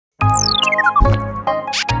TuTiTu,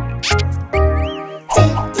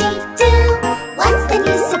 what's the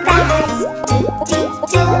new surprise?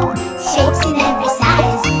 TuTiTu, shapes in every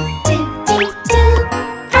size. TuTiTu,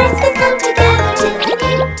 hearts that come together to a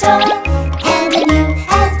new toy and a new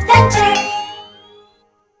adventure.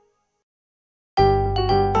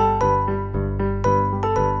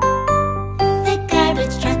 The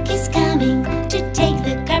garbage truck is coming to take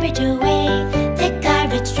the garbage away. The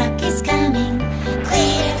garbage truck is coming,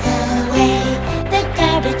 clear the way. The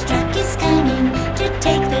garbage truck is coming to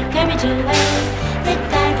take the garbage away. The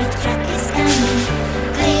garbage truck is coming,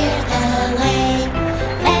 clear the way.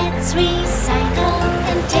 Let's recycle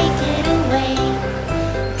and take it away.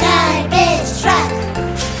 Garbage truck,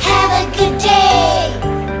 have a good day.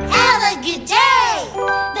 Have a good day.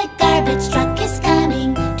 The garbage truck is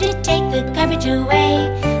coming to take the garbage away.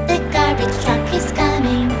 The garbage truck is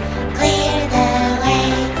coming, clear the way.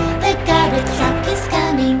 The garbage truck is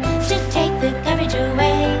coming to take the garbage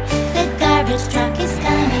away. The garbage truck is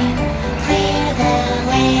coming, clear the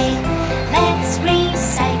way. Let's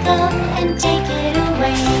recycle and take it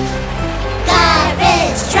away.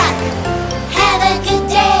 Garbage truck, have a good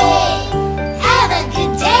day. Have a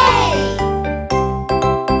good day.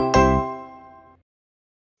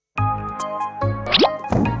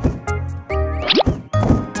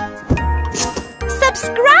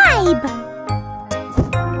 Subscribe!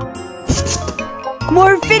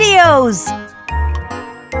 More videos!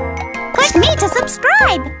 Click me to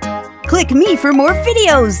subscribe. Click me for more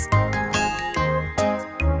videos!